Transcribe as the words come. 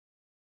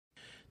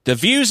The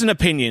views and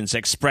opinions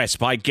expressed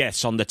by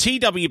guests on the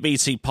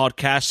TWBC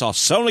podcast are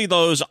solely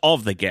those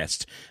of the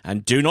guest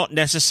and do not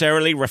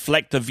necessarily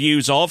reflect the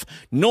views of,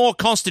 nor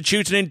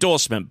constitute an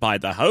endorsement by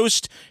the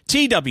host,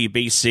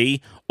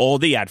 TWBC, or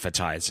the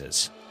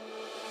advertisers.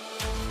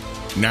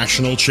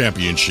 National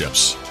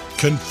championships,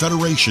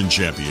 Confederation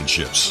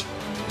championships,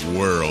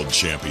 World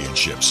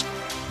championships,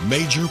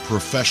 major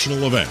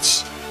professional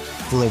events.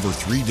 For over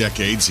 3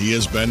 decades, he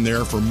has been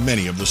there for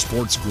many of the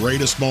sport's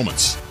greatest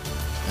moments.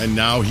 And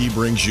now he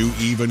brings you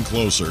even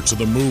closer to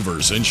the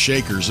movers and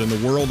shakers in the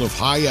world of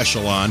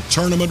high-echelon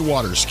tournament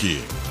water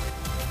skiing.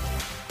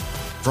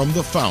 From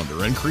the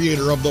founder and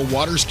creator of the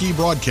Water Ski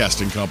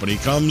Broadcasting Company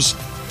comes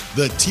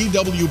the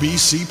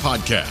TWBC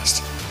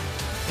Podcast.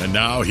 And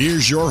now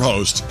here's your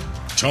host,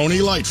 Tony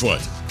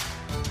Lightfoot.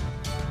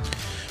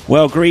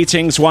 Well,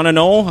 greetings one and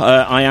all.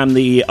 I am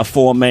the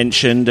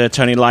aforementioned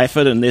Tony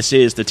Lightfoot, and this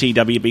is the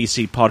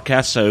TWBC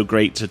Podcast. So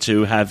great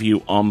to have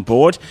you on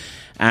board.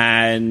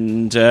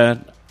 And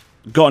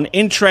got an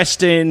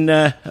interesting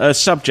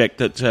subject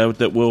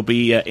that we'll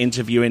be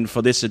interviewing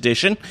for this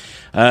edition.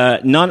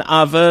 None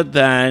other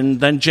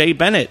than Jay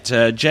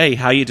Bennett. Jay,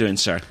 how are you doing,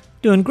 sir?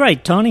 Doing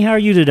great, Tony. How are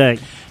you today?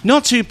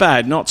 Not too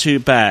bad, not too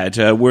bad.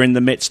 We're in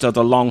the midst of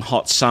the long,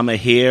 hot summer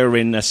here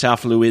in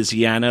South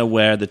Louisiana,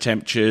 where the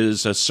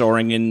temperatures are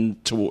soaring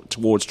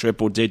towards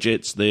triple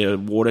digits. The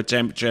water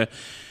temperature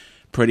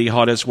pretty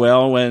hot as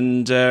well,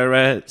 and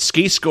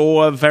ski school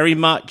are very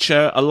much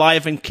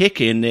alive and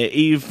kicking,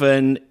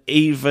 even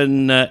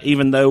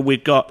though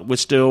we're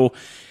still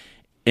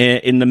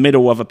in the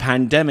middle of a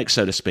pandemic,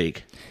 so to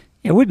speak.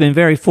 Yeah, we've been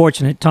very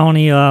fortunate,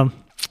 Tony. Our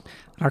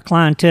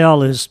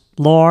clientele is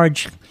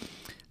large.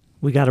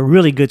 We got a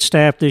really good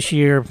staff this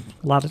year.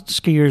 A lot of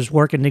skiers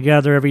working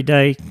together every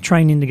day,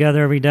 training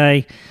together every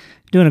day,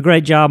 doing a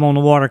great job on the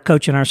water,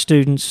 coaching our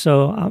students.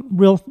 So I'm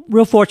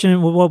real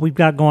fortunate with what we've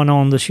got going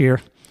on this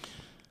year.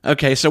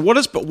 Okay, so what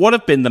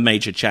have been the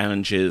major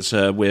challenges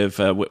with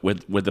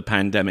the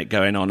pandemic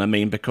going on? A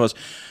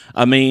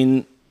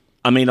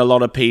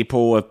lot of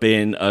people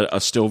are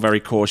still very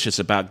cautious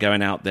about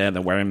going out there.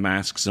 They're wearing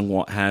masks and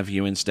what have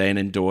you, and staying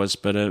indoors.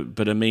 But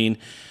I mean,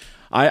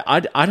 I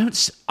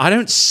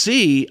don't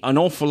see an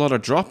awful lot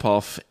of drop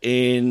off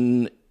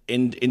in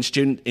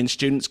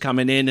students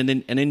coming in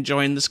and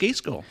enjoying the ski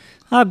school.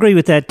 I agree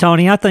with that,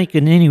 Tony. I think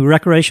in any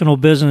recreational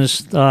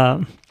business,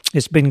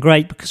 it's been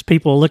great because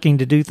people are looking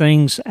to do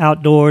things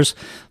outdoors,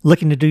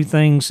 looking to do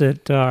things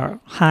that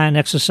are high in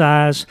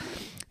exercise.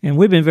 And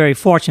we've been very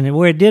fortunate.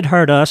 Where it did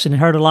hurt us, and it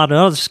hurt a lot of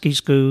other ski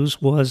schools,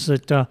 was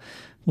that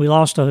we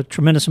lost a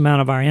tremendous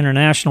amount of our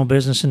international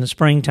business in the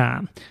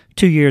springtime,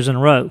 2 years in a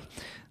row.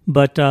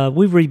 But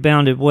we've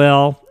rebounded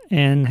well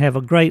and have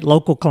a great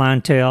local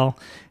clientele.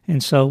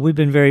 And so we've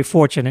been very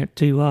fortunate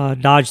to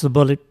dodge the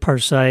bullet, per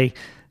se,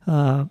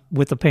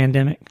 with the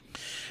pandemic.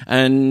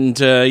 And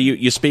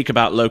you speak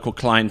about local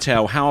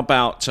clientele. How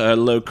about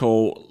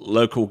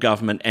local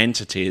government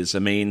entities?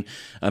 This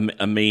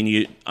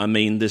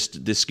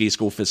ski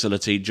school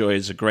facility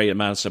enjoys a great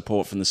amount of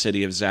support from the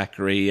city of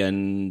Zachary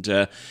and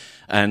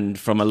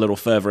from a little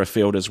further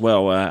afield as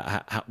well.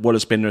 What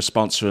has been the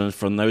response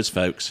from those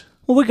folks?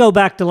 Well, we go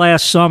back to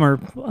last summer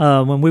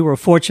when we were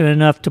fortunate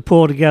enough to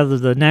pull together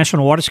the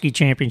National Water Ski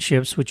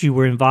Championships, which you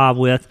were involved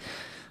with.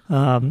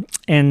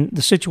 And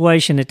the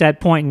situation at that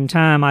point in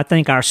time, I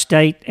think our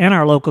state and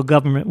our local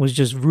government was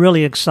just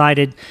really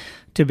excited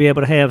to be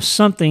able to have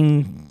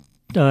something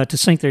to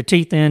sink their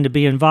teeth in, to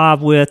be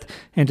involved with,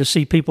 and to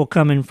see people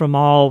coming from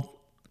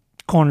all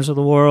corners of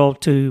the world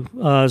to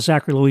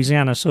Zachary,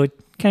 Louisiana. So it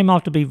came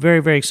out to be very,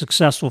 very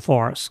successful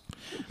for us.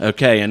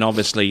 Okay, and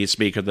obviously you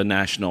speak of the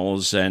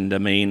Nationals, and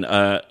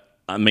the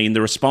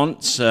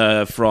response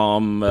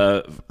from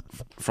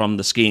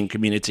the skiing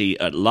community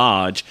at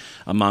large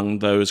among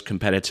those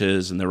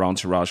competitors and their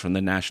entourage from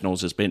the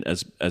Nationals has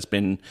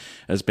been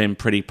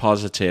pretty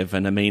positive,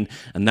 and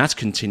that's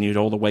continued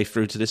all the way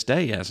through to this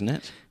day, hasn't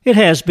it? It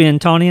has been,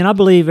 Tony, and I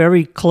believe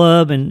every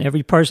club and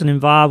every person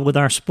involved with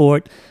our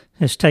sport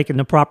has taken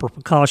the proper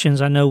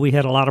precautions. I know we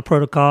had a lot of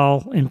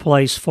protocol in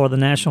place for the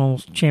national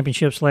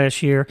championships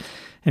last year,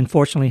 and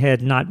fortunately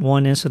had not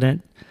one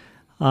incident.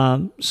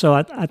 So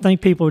I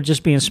think people are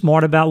just being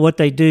smart about what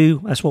they do.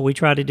 That's what we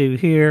try to do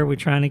here. We're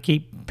trying to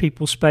keep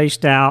people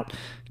spaced out,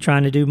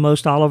 trying to do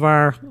most all of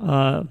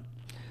our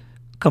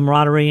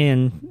camaraderie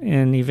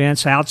and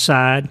events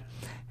outside,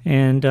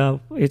 and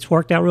it's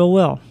worked out real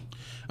well.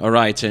 All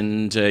right,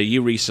 and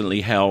you recently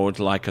held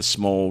like a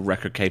small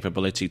record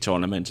capability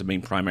tournament.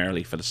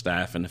 Primarily for the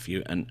staff and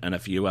a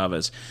few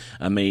others.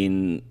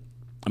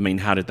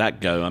 How did that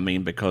go?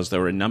 Because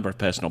there were a number of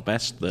personal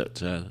bests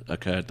that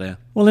occurred there.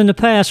 Well, in the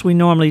past, we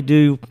normally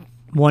do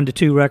 1 to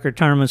 2 record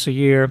tournaments a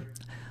year.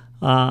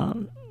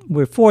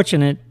 We're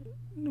fortunate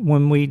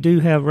when we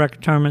do have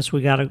record tournaments.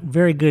 We got a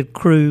very good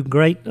crew,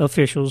 great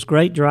officials,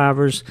 great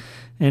drivers,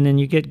 and then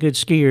you get good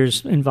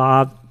skiers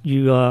involved.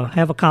 you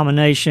have a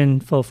combination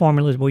for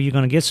formulas where you're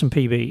going to get some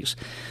PBs.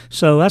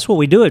 So that's what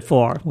we do it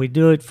for. We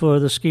do it for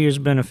the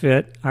skiers'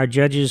 benefit. Our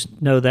judges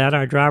know that.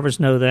 Our drivers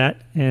know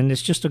that. And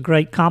it's just a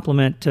great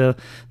compliment to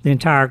the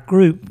entire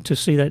group to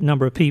see that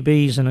number of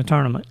PBs in a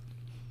tournament.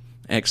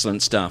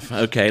 Excellent stuff.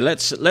 Okay,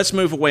 let's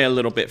move away a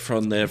little bit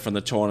from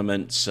the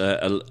tournaments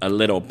a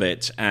little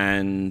bit.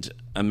 And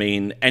I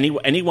mean,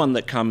 anyone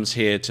that comes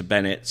here to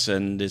Bennett's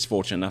and is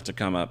fortunate enough to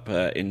come up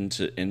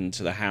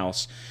into the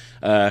house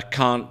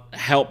can't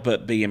help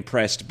but be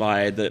impressed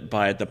by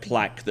the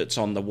plaque that's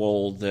on the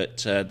wall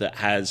that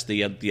has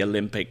the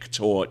Olympic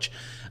torch.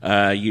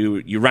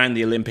 You ran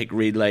the Olympic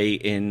relay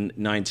in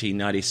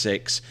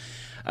 1996.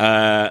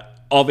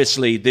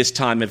 Obviously, this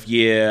time of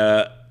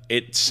year,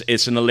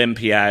 it's an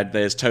Olympiad.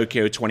 There's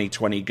Tokyo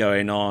 2020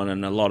 going on,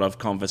 and a lot of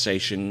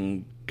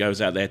conversation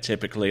goes out there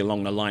typically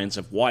along the lines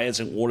of why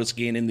isn't water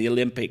skiing in the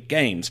Olympic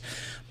Games?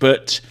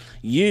 But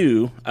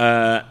you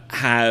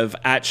have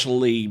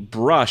actually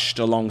brushed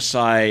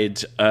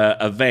alongside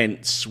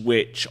events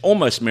which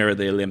almost mirror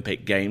the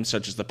Olympic Games,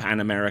 such as the Pan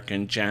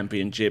American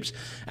Championships.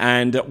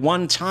 And at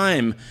one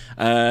time,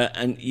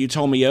 and you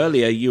told me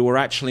earlier, you were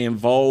actually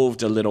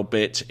involved a little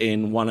bit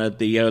in one of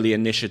the early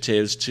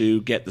initiatives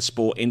to get the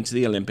sport into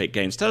the Olympic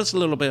Games. Tell us a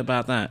little bit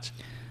about that.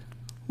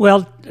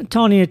 Well,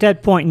 Tony, at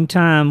that point in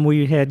time,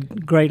 we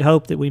had great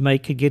hope that we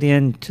could get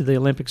into the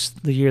Olympics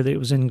the year that it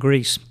was in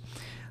Greece.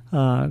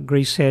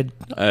 Greece had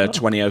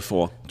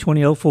 2004.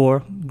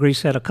 2004.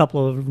 Greece had a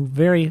couple of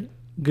very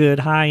good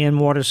high-end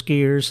water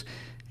skiers,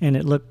 and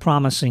it looked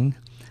promising.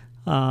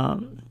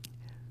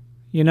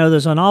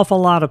 There's an awful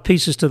lot of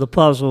pieces to the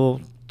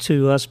puzzle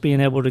to us being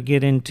able to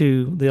get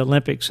into the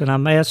Olympics, and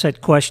I'm asked that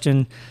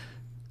question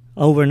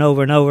over and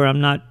over and over.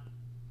 I'm not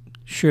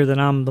sure that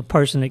I'm the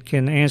person that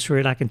can answer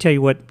it. I can tell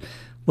you what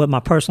my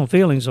personal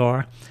feelings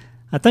are.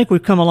 I think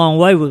we've come a long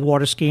way with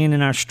water skiing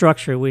in our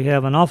structure. We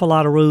have an awful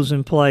lot of rules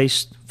in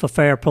place for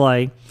fair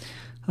play.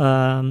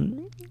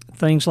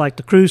 Things like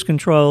the cruise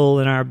control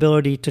and our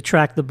ability to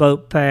track the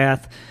boat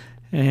path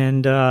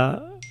and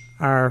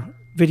our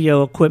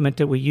video equipment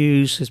that we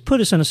use has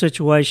put us in a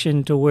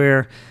situation to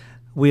where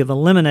we have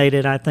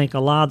eliminated, I think, a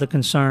lot of the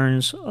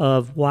concerns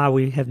of why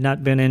we have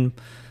not been in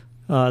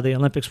the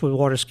Olympics with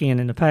water skiing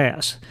in the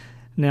past.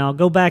 Now,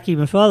 go back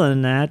even further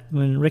than that,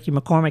 when Ricky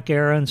McCormick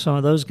era and some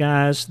of those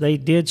guys, they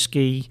did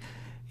ski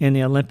in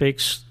the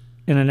Olympics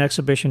in an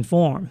exhibition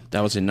form.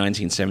 That was in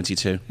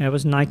 1972. That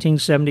was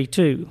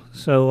 1972.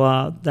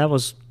 So that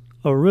was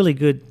a really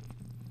good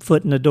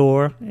foot in the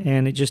door,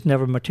 and it just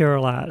never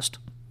materialized.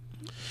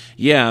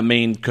 Yeah, I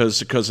mean,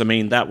 because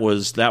that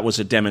was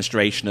a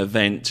demonstration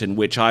event in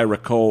which I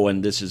recall,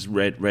 and this is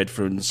read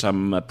from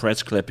some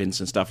press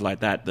clippings and stuff like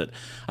that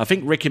I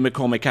think Ricky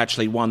McCormick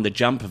actually won the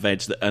jump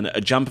event,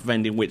 a jump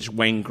event in which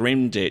Wayne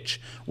Grimditch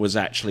was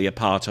actually a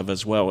part of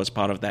as well, as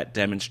part of that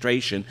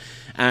demonstration.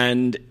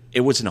 And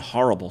it was in a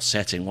horrible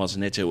setting,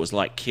 wasn't it? It was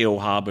like Kiel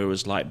Harbor, it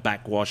was like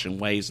backwash and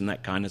waves and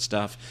that kind of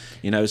stuff.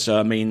 So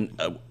I mean,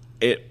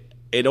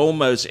 It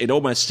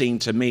almost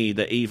seemed to me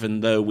that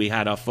even though we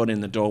had our foot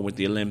in the door with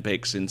the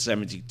Olympics in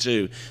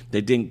 72,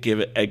 they didn't give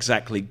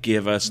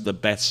us the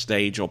best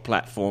stage or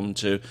platform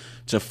to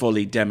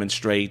fully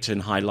demonstrate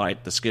and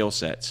highlight the skill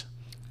sets.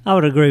 I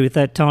would agree with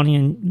that, Tony.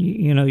 And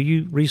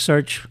you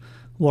research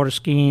water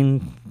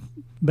skiing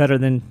better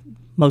than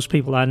most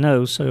people I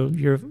know, so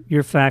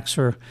your facts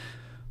are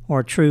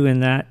true in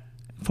that,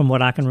 from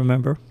what I can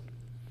remember.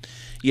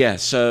 Yeah.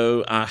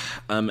 So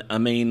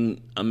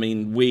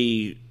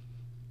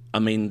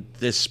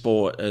this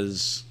sport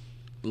is,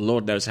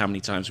 Lord knows how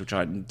many times we've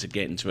tried to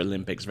get into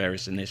Olympics,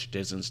 various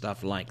initiatives and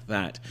stuff like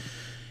that.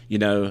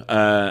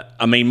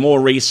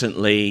 More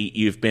recently,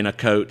 you've been a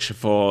coach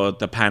for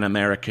the Pan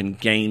American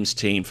Games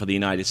team for the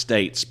United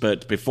States,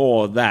 but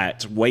before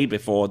that, way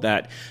before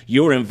that,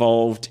 you were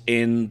involved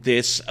in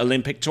this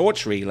Olympic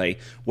torch relay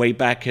way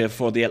back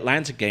for the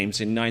Atlanta Games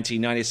in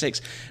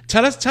 1996.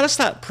 Tell us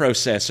that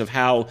process of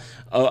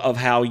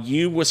how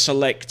you were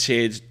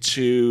selected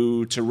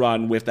to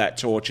run with that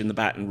torch in the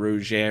Baton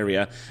Rouge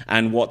area,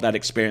 and what that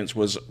experience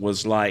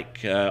was like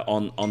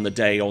on the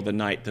day or the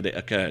night that it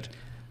occurred.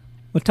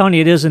 Well, Tony,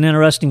 it is an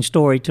interesting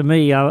story to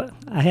me. I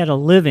had a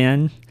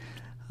live-in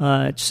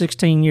at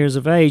 16 years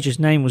of age. His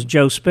name was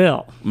Joe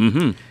Spell.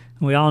 Mm-hmm.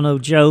 We all know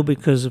Joe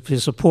because of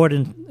his support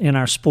in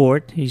our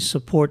sport. He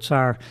supports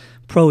our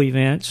pro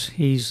events.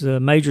 He's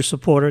a major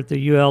supporter at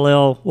the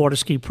ULL water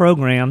ski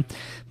program.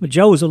 But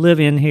Joe was a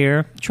live-in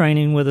here,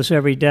 training with us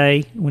every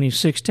day when he was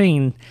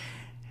 16.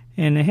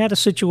 And they had a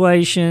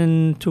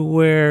situation to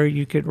where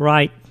you could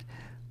write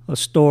a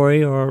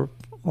story or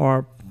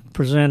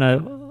present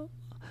a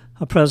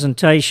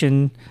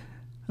presentation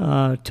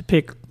to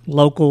pick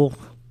local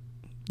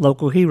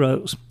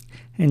heroes.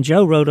 And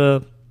Joe wrote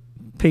a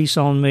piece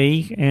on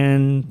me,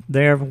 and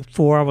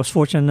therefore I was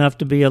fortunate enough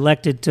to be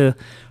elected to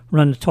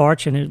run the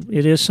torch, and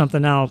it is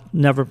something I'll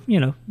never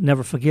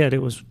forget.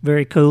 It was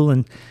very cool,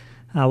 and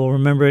I will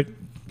remember it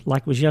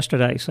like it was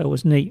yesterday, so it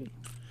was neat.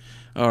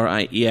 All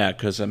right, yeah,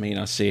 because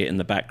I see it in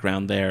the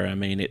background there.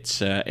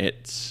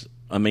 It's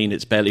I mean,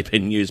 it's barely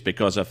been used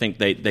because I think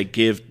they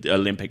give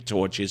Olympic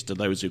torches to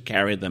those who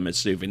carry them as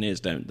souvenirs,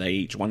 don't they,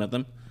 each one of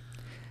them?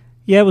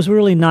 Yeah, it was a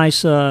really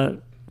nice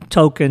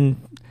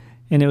token,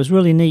 and it was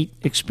really neat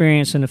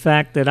experience in the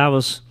fact that I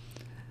was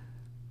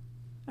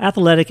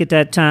athletic at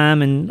that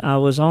time, and I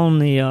was on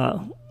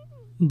the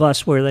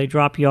bus where they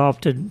drop you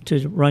off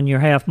to run your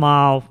half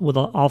mile with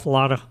an awful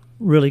lot of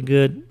really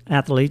good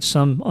athletes,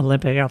 some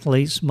Olympic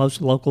athletes,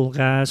 most local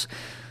guys.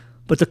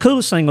 But the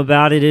coolest thing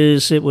about it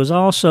is it was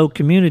also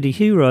community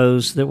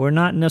heroes that were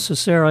not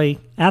necessarily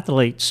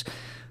athletes.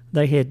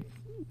 They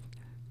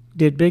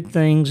did big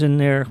things in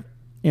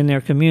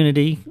their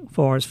community as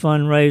far as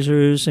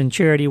fundraisers and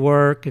charity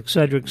work, et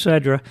cetera, et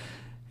cetera.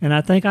 And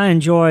I think I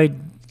enjoyed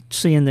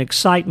seeing the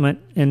excitement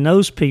in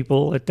those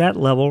people at that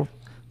level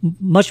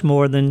much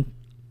more than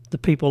the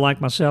people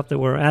like myself that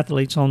were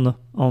athletes on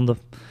the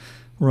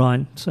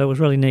run. So it was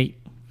really neat.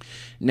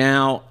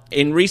 Now,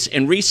 in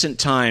recent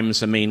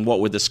times, I mean, what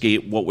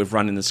we've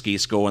run in the ski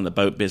school and the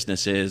boat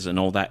businesses and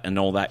all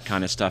that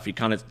kind of stuff, you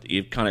kind of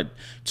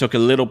took a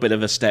little bit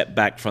of a step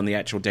back from the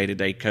actual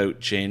day-to-day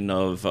coaching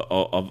of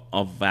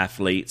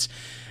athletes,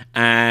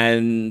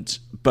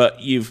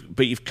 but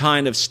you've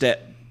kind of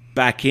stepped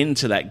back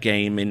into that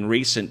game in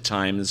recent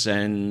times,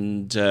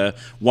 and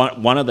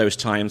one of those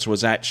times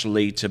was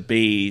actually to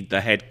be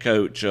the head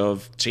coach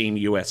of Team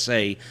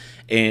USA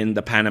in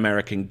the Pan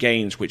American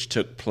Games, which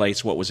took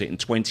place, what was it, in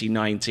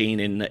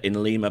 2019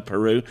 in Lima,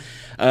 Peru.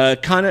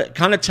 Kind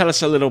of tell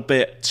us a little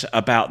bit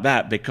about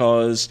that,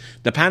 because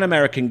the Pan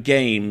American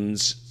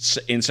Games,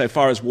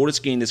 insofar as water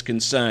skiing is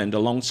concerned,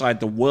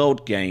 alongside the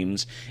World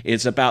Games,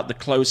 is about the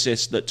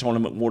closest that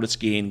tournament water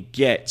skiing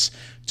gets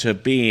to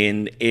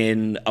being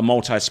in a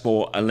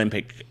multi-sport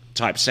Olympic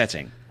type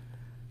setting.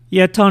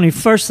 Yeah, Tony,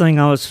 first thing,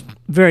 I was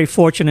very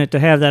fortunate to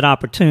have that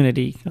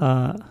opportunity.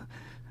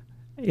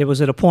 It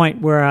was at a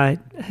point where I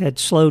had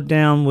slowed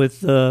down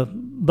with the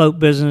boat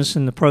business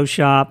and the pro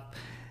shop,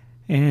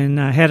 and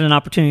I had an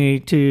opportunity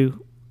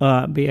to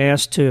be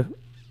asked to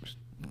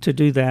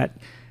do that.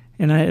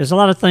 And there's a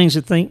lot of things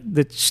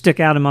that stick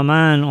out in my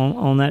mind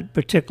on that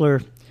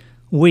particular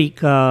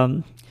week.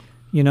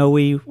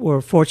 We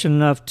were fortunate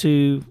enough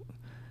to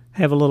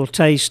have a little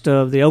taste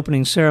of the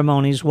opening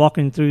ceremonies,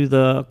 walking through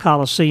the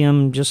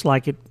Coliseum, just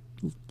like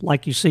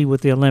you see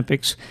with the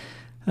Olympics.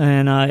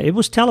 And it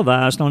was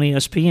televised on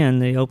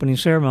ESPN, the opening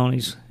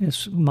ceremonies.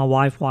 My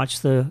wife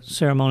watched the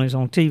ceremonies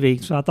on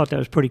TV, so I thought that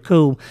was pretty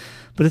cool.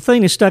 But the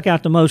thing that stuck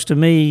out the most to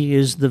me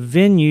is the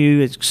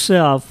venue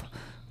itself,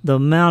 the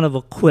amount of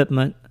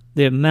equipment,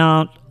 the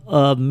amount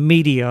of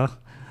media,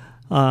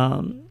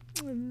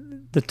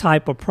 the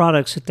type of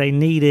products that they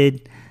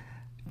needed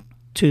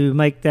to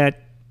make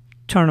that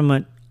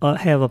tournament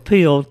have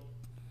appeal.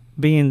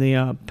 Being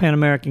the Pan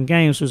American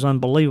Games was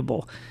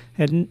unbelievable.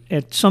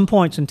 At some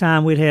points in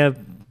time, we'd have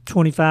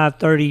 25,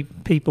 30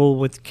 people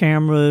with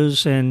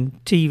cameras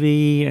and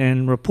TV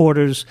and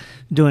reporters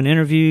doing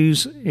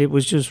interviews. It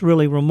was just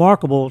really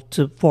remarkable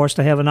for us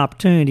to have an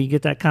opportunity to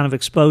get that kind of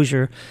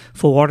exposure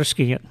for water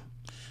skiing.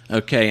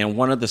 Okay, and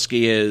one of the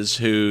skiers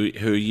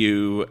who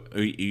you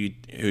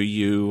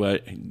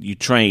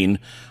train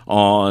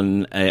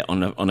on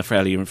a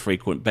fairly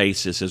infrequent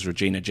basis is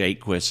Regina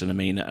Jaquist, and I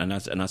mean, and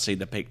I see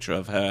the picture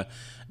of her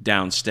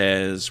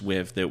downstairs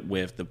with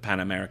the Pan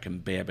American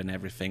bib and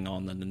everything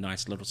on, and the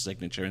nice little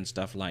signature and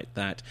stuff like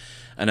that.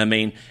 And I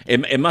mean,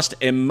 it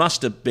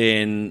must have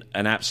been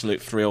an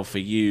absolute thrill for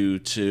you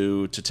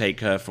to take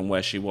her from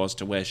where she was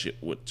to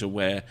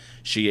where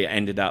she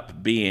ended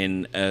up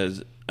being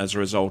as a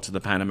result of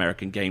the Pan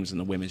American Games and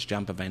the women's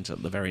jump event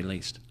at the very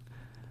least.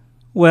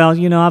 Well,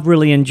 I've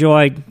really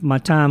enjoyed my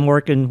time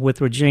working with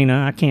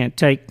Regina. I can't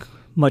take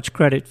much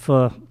credit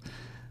for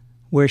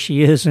where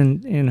she is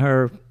in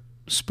her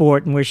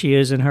sport and where she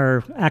is in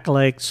her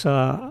accolades.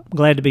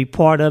 Glad to be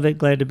part of it,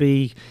 glad to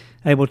be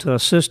able to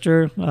assist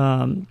her.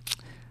 A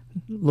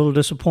little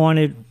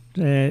disappointed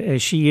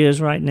as she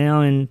is right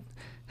now in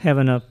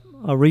having a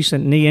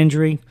recent knee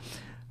injury.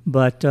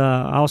 But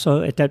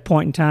also at that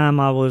point in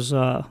time, I was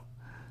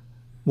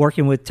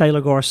working with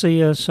Taylor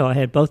Garcia, so I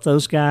had both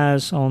those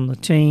guys on the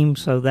team,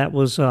 so that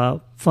was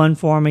fun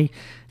for me.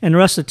 And the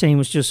rest of the team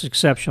was just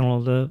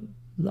exceptional.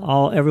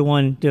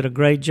 Everyone did a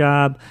great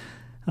job.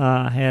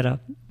 I had a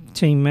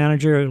team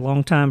manager, a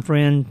longtime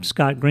friend,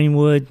 Scott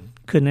Greenwood.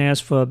 Couldn't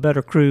ask for a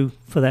better crew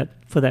for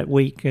that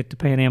week at the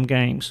Pan Am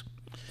Games.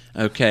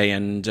 Okay,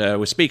 and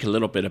we'll speak a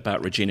little bit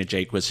about Regina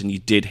Jaquist, and you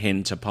did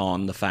hint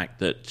upon the fact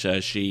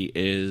that she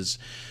is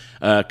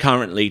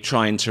currently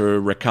trying to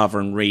recover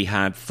and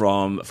rehab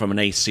from an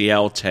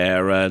ACL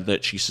tear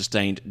that she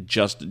sustained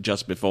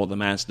just before the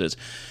Masters.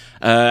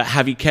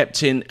 Have you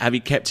kept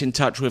in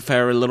touch with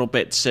her a little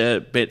bit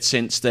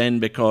since then?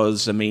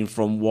 Because I mean,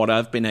 from what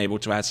I've been able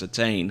to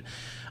ascertain,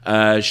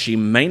 she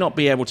may not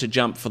be able to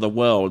jump for the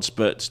Worlds,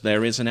 but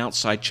there is an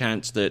outside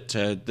chance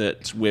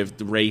that with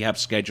the rehab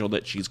schedule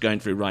that she's going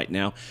through right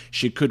now,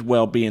 she could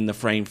well be in the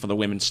frame for the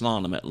women's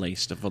slalom at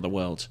least for the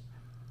Worlds.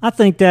 I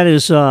think that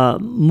is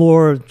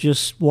more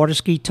just water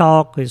ski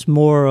talk. It's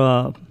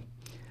more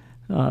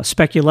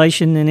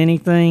speculation than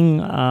anything.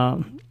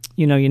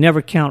 You know, you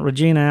never count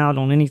Regina out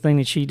on anything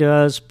that she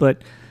does,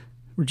 but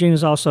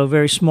Regina's also a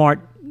very smart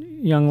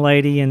young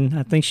lady, and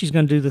I think she's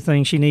going to do the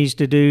thing she needs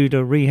to do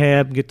to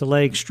rehab, get the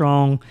legs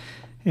strong,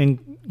 and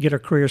get her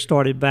career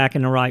started back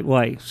in the right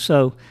way.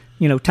 So,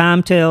 you know,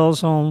 time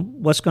tells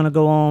on what's going to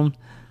go on,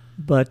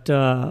 but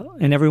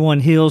and everyone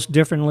heals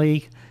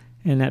differently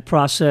in that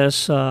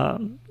process.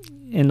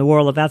 In the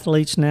world of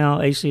athletes now,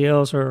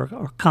 ACLs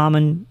are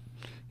common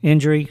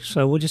injury,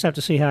 so we'll just have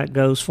to see how it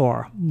goes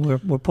for her.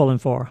 We're pulling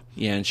for her.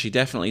 Yeah, and she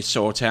definitely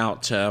sought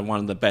out one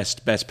of the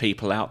best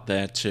people out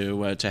there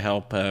to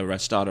help her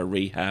start a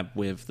rehab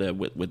with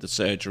the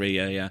surgery.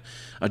 A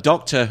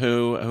doctor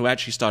who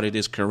actually started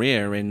his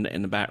career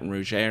in the Baton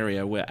Rouge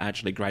area, where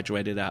actually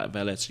graduated out of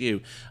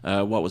LSU.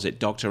 What was it,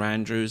 Dr.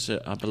 Andrews,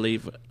 I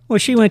believe? Well,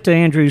 she went to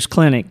Andrews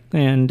Clinic,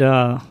 and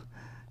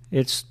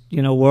it's,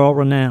 you know, world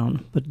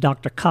renowned. But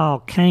Dr.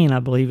 Kyle Kane,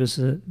 I believe, is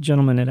the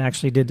gentleman that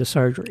actually did the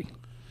surgery.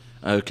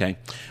 Okay.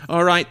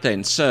 All right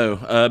then.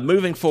 So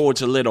moving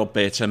forwards a little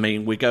bit, I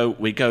mean, we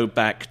go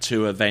back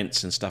to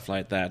events and stuff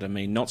like that. I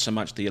mean, not so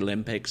much the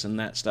Olympics and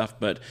that stuff,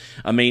 but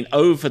I mean,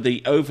 over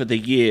the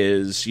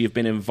years, you've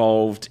been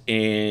involved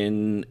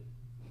in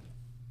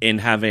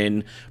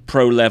having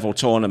pro level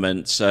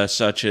tournaments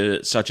such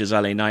as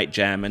LA Night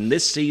Jam, and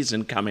this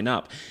season coming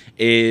up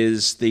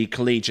is the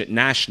Collegiate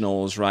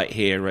Nationals right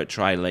here at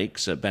Tri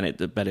Lakes at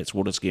Bennett's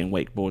Water Ski and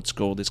Wakeboard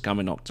School this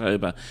coming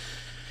October.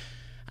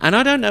 And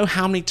I don't know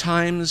how many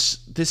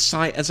times this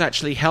site has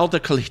actually held the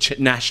Collegiate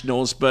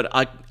Nationals, but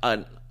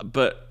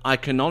I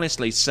can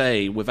honestly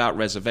say without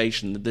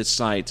reservation that this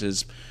site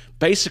has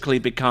basically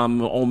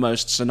become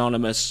almost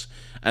synonymous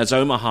as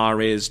Omaha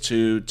is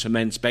to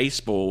men's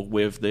baseball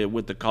with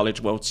the College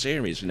World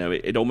Series. You know,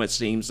 it almost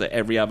seems that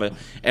every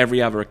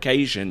other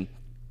occasion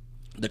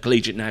the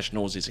Collegiate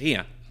Nationals is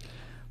here.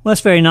 Well,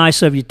 that's very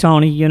nice of you,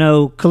 Tony. You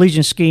know,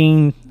 collegiate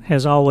skiing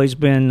has always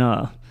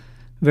been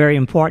very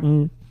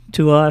important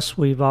to us.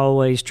 We've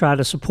always tried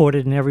to support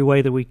it in every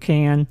way that we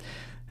can.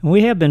 And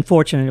we have been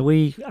fortunate.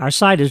 Our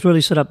site is really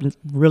set up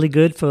really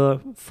good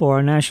for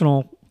our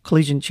national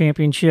collegiate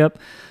championship.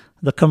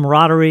 The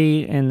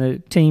camaraderie and the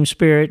team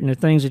spirit and the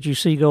things that you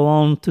see go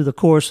on through the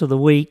course of the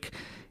week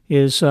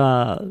is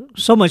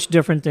so much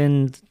different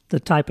than the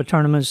type of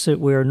tournaments that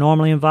we're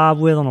normally involved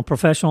with on a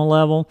professional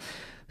level.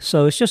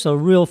 So it's just a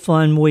real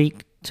fun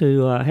week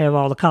to have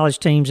all the college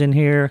teams in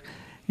here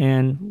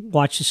and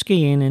watch the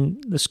skiing,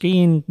 and the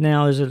skiing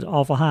now is at an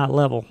awful high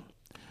level.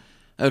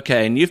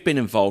 Okay, and you've been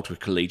involved with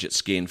collegiate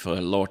skiing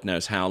for Lord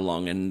knows how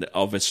long, and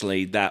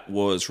obviously that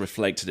was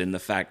reflected in the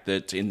fact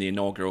that in the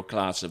inaugural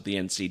class of the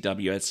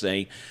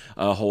NCWSA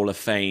Hall of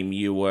Fame,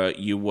 you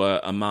were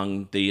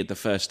among the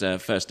first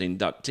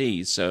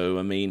inductees. So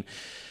I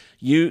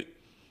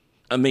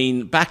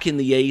mean, back in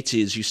the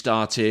 80s, you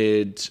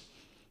started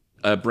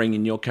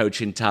bringing your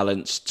coaching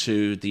talents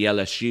to the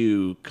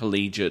LSU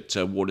collegiate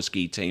water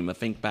ski team. I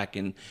think back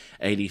in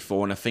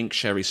 '84, and I think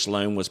Sherry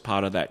Sloan was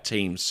part of that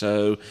team.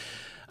 So,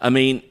 I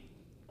mean,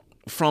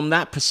 from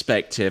that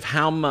perspective,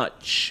 how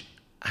much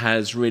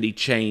has really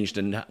changed,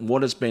 and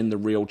what has been the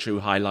real true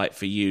highlight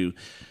for you,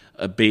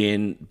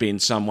 being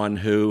someone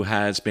who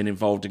has been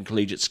involved in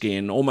collegiate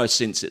skiing almost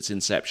since its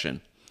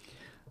inception?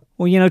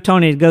 Well, you know,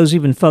 Tony, it goes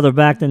even further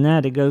back than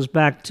that. It goes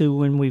back to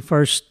when we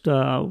first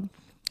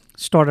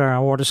started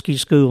our water ski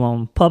school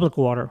on public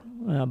water,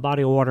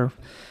 body of water,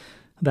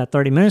 about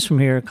 30 minutes from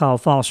here,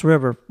 called False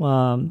River.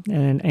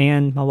 And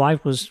Ann, my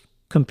wife, was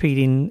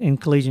competing in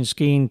collegiate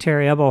skiing,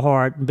 Terry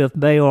Eberhardt, Biff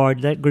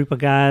Bayard, that group of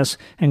guys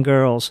and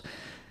girls.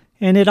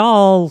 And it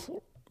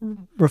all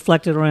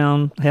reflected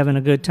around having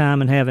a good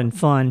time and having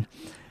fun.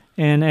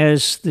 And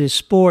as the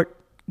sport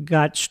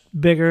got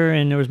bigger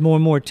and there was more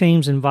and more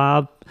teams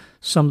involved,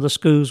 some of the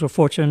schools were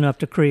fortunate enough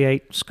to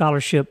create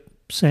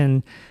scholarships,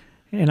 and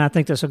I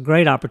think that's a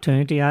great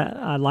opportunity.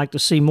 I'd like to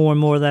see more and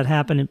more of that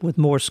happen with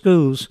more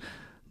schools.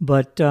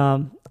 But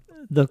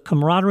the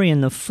camaraderie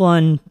and the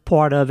fun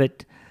part of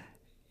it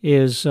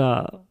is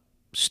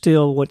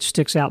still what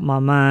sticks out in my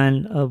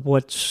mind of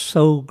what's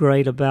so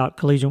great about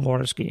collegiate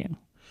water skiing.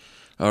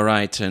 All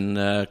right,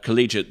 and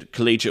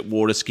collegiate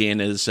water skiing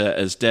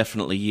has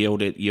definitely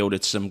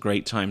yielded some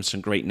great times,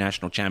 some great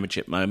national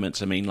championship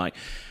moments. I mean, like,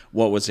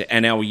 what was it,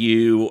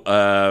 NLU,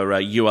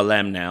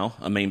 ULM now?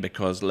 I mean,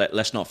 because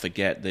let's not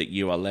forget that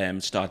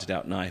ULM started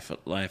out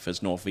life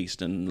as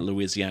Northeastern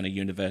Louisiana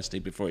University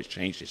before it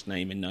changed its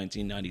name in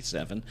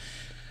 1997.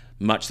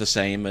 Much the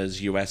same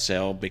as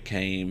USL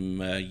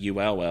became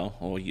ULL,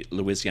 or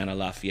Louisiana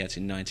Lafayette,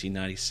 in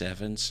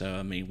 1997. So,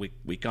 I mean,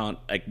 we can't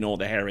ignore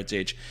the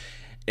heritage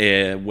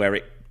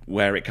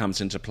where it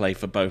comes into play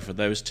for both of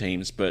those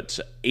teams.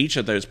 But each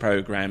of those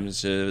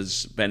programs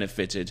has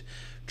benefited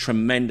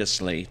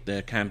tremendously.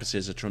 The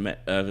campuses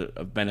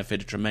have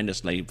benefited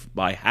tremendously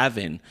by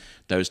having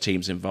those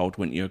teams involved.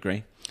 Wouldn't you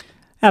agree?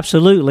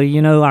 Absolutely.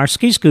 You know, our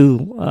ski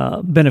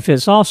school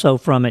benefits also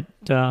from it.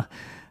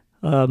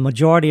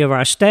 majority of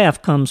our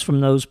staff comes from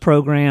those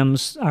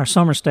programs. Our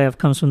summer staff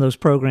comes from those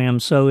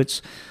programs, so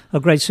it's a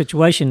great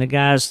situation. The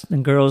guys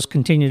and girls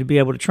continue to be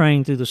able to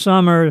train through the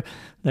summer.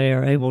 They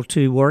are able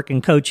to work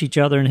and coach each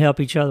other and help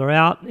each other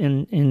out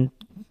in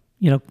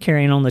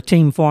carrying on the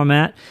team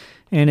format.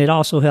 And it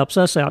also helps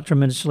us out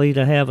tremendously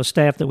to have a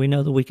staff that we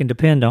know that we can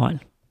depend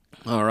on.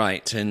 All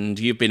right, and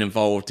you've been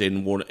involved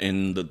in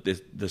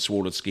this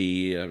water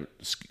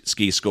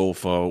ski school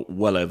for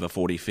well over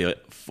 40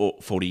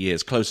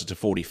 years, closer to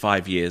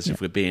 45 years,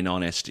 if we're being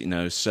honest.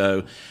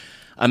 So,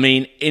 I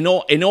mean, in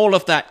all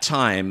of that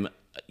time,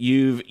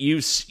 you've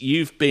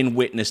been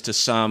witness to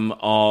some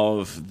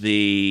of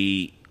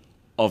the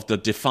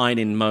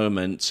defining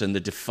moments and the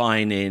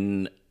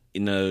defining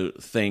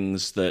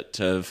things that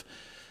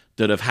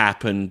have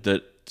happened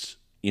that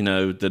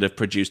have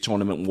produced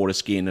tournament water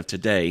skiing of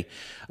today.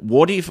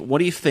 What do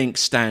you think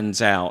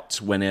stands out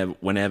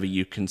whenever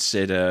you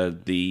consider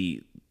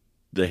the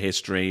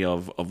history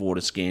of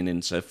water skiing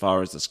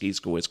insofar as the ski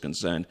school is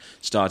concerned,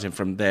 starting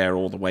from there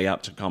all the way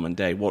up to common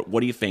day? What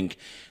do you think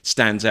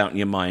stands out in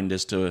your mind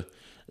as to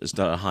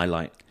a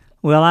highlight?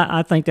 Well,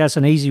 I think that's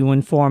an easy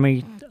one for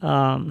me.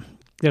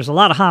 There's a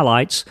lot of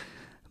highlights,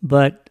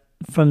 but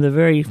from the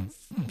very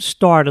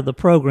start of the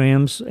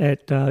programs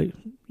at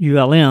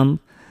ULM,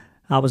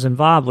 I was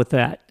involved with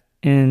that.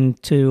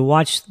 And to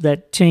watch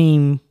that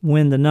team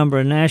win the number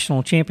of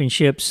national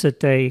championships that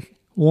they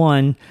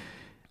won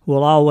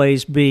will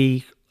always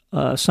be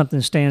something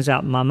that stands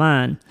out in my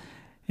mind.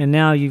 And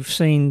now you've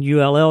seen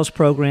ULL's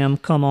program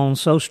come on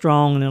so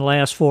strong in the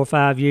last 4 or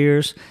 5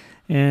 years,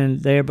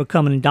 and they're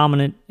becoming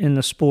dominant in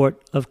the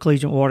sport of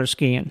collegiate water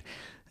skiing.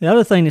 The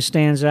other thing that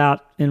stands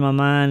out in my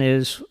mind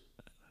is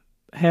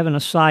having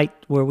a site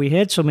where we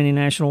had so many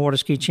national water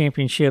ski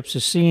championships,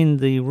 is seeing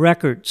the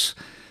records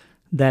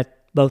that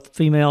both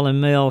female and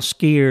male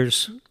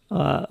skiers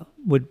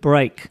would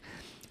break.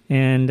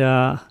 And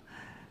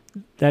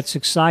that's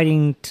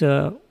exciting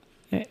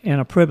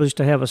and a privilege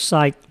to have a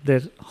site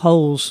that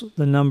holds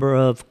the number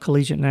of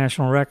collegiate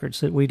national records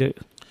that we do.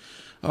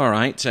 All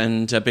right,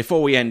 and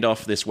before we end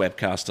off this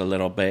webcast a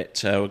little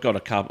bit, we've got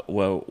a couple.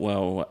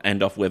 We'll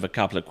end off with a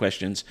couple of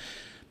questions.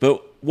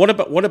 But what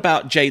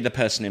about Jay the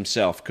person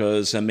himself?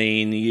 Because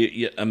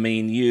you've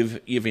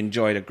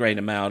enjoyed a great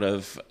amount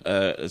of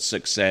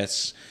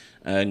success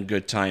and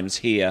good times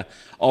here.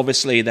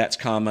 Obviously, that's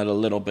come at a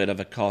little bit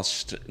of a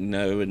cost,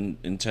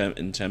 in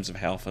terms of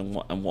health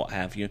and what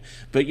have you.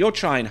 But you're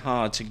trying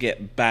hard to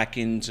get back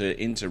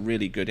into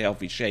really good,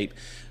 healthy shape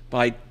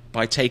by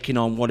taking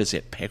on, what is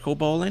it,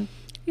 pickleballing?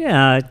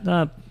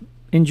 Yeah,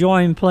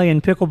 enjoying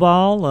playing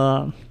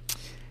pickleball.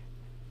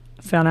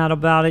 Found out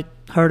about it,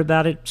 heard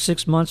about it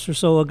 6 months or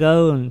so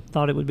ago, and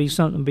thought it would be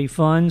something to be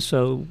fun.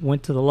 So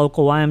went to the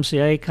local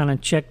YMCA, kind of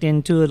checked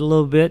into it a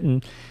little bit,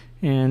 and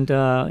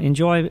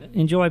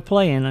enjoy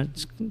playing.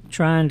 It's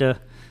trying to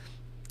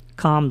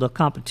calm the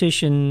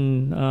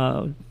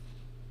competition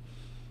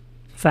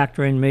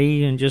factor in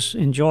me and just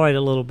enjoy it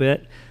a little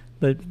bit.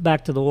 But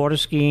back to the water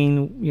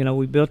skiing,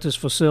 we built this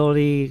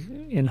facility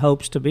in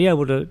hopes to be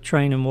able to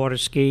train and water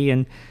ski,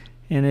 and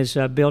as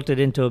I built it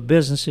into a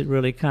business, it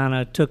really kind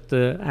of took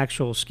the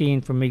actual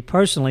skiing from me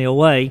personally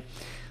away.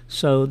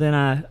 So then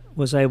I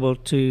was able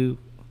to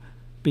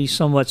be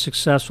somewhat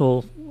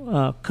successful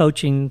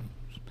coaching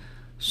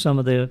some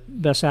of the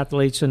best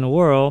athletes in the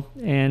world.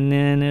 And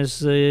then as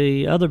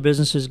the other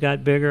businesses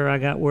got bigger, I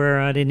got where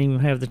I didn't even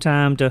have the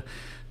time to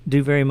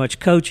do very much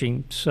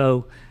coaching.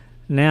 So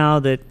now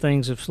that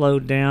things have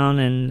slowed down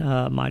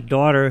and my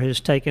daughter has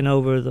taken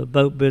over the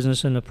boat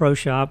business in the pro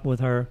shop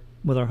with her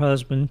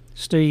husband,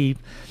 Steve,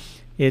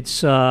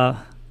 it's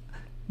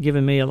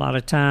given me a lot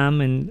of time,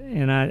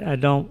 and I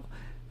don't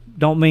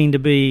mean to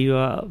be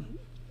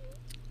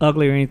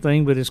ugly or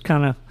anything, but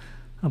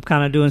I'm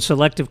kind of doing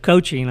selective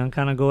coaching. I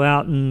kind of go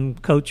out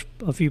and coach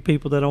a few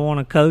people that I want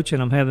to coach,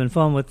 and I'm having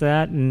fun with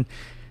that, and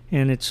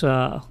it's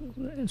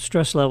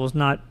stress level's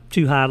not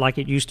too high like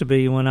it used to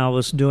be when I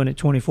was doing it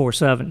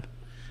 24/7.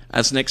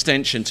 As an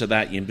extension to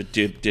that, you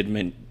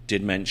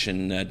did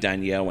mention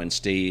Danielle and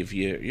Steve.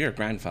 You're a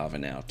grandfather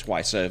now,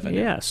 twice over now.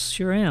 Yes,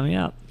 sure am,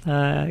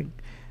 yeah.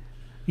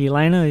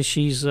 Elena,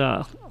 she's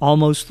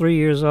almost 3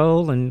 years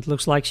old, and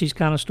looks like she's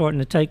kind of starting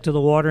to take to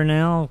the water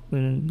now.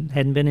 And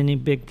hadn't been any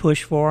big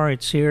push for her.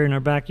 It's here in our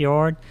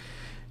backyard.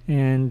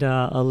 And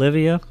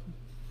Olivia,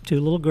 2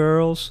 little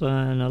girls,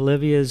 and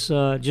Olivia's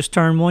just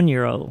turned 1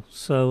 year old.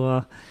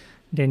 So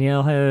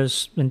Danielle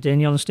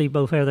and Steve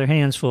both have their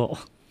hands full.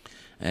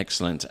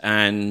 Excellent.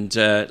 And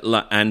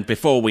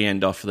before we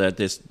end off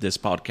this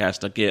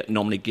podcast, I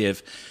normally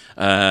give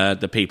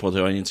the people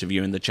who are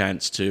interviewing the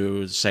chance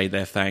to say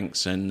their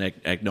thanks and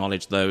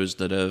acknowledge those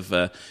that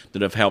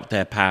have helped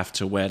their path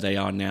to where they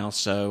are now.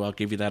 So I'll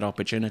give you that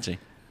opportunity.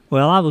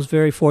 Well, I was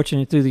very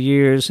fortunate through the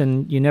years,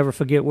 and you never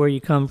forget where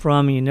you come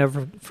from, and you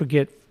never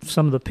forget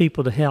some of the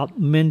people to help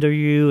mentor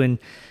you and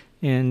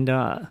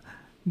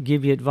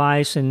give you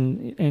advice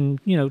and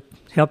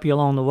help you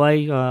along the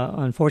way.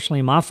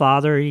 Unfortunately, my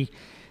father,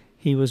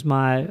 he was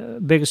my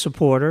biggest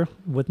supporter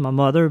with my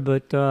mother,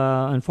 but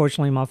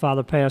unfortunately my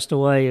father passed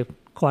away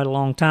quite a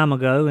long time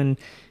ago. And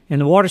in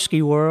the water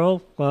ski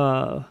world,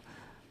 a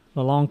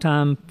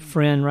longtime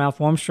friend,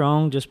 Ralph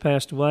Armstrong, just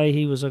passed away.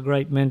 He was a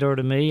great mentor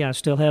to me. I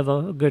still have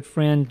a good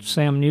friend,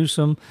 Sam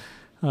Newsom,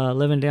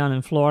 living down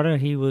in Florida.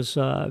 He was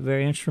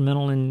very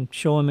instrumental in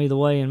showing me the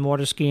way in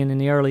water skiing in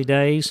the early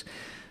days.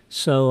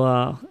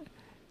 So,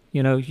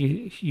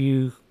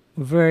 you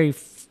were very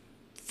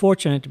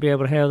fortunate to be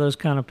able to have those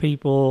kind of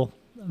people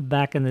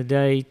back in the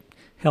day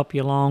help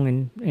you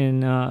along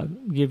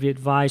and give you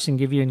advice and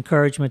give you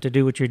encouragement to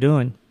do what you're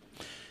doing.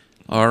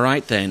 All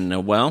right,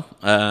 then. Well,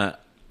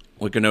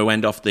 we're going to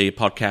end off the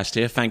podcast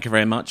here. Thank you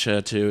very much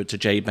to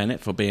Jay Bennett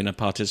for being a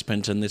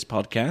participant in this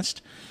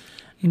podcast.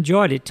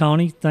 Enjoyed it,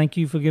 Tony. Thank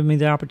you for giving me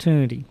the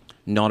opportunity.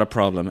 Not a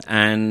problem.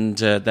 And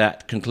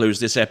that concludes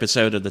this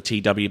episode of the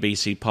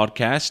TWBC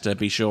podcast.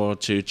 Be sure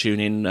to tune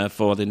in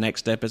for the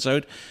next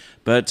episode.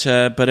 But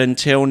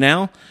until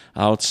now,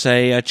 I'll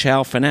say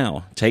ciao for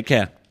now. Take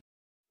care.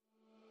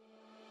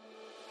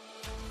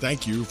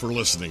 Thank you for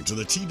listening to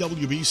the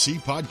TWBC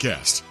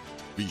podcast.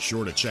 Be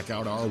sure to check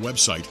out our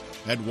website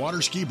at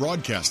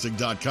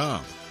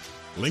waterskibroadcasting.com.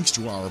 Links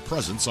to our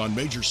presence on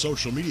major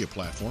social media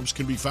platforms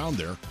can be found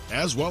there,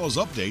 as well as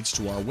updates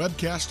to our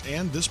webcast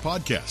and this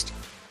podcast.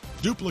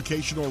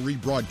 Duplication or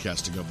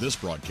rebroadcasting of this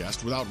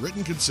broadcast without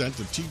written consent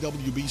of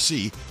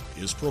TWBC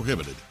is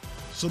prohibited.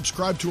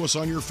 Subscribe to us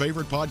on your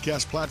favorite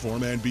podcast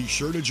platform and be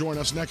sure to join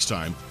us next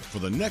time for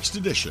the next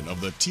edition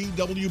of the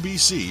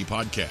TWBC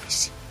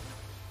podcast.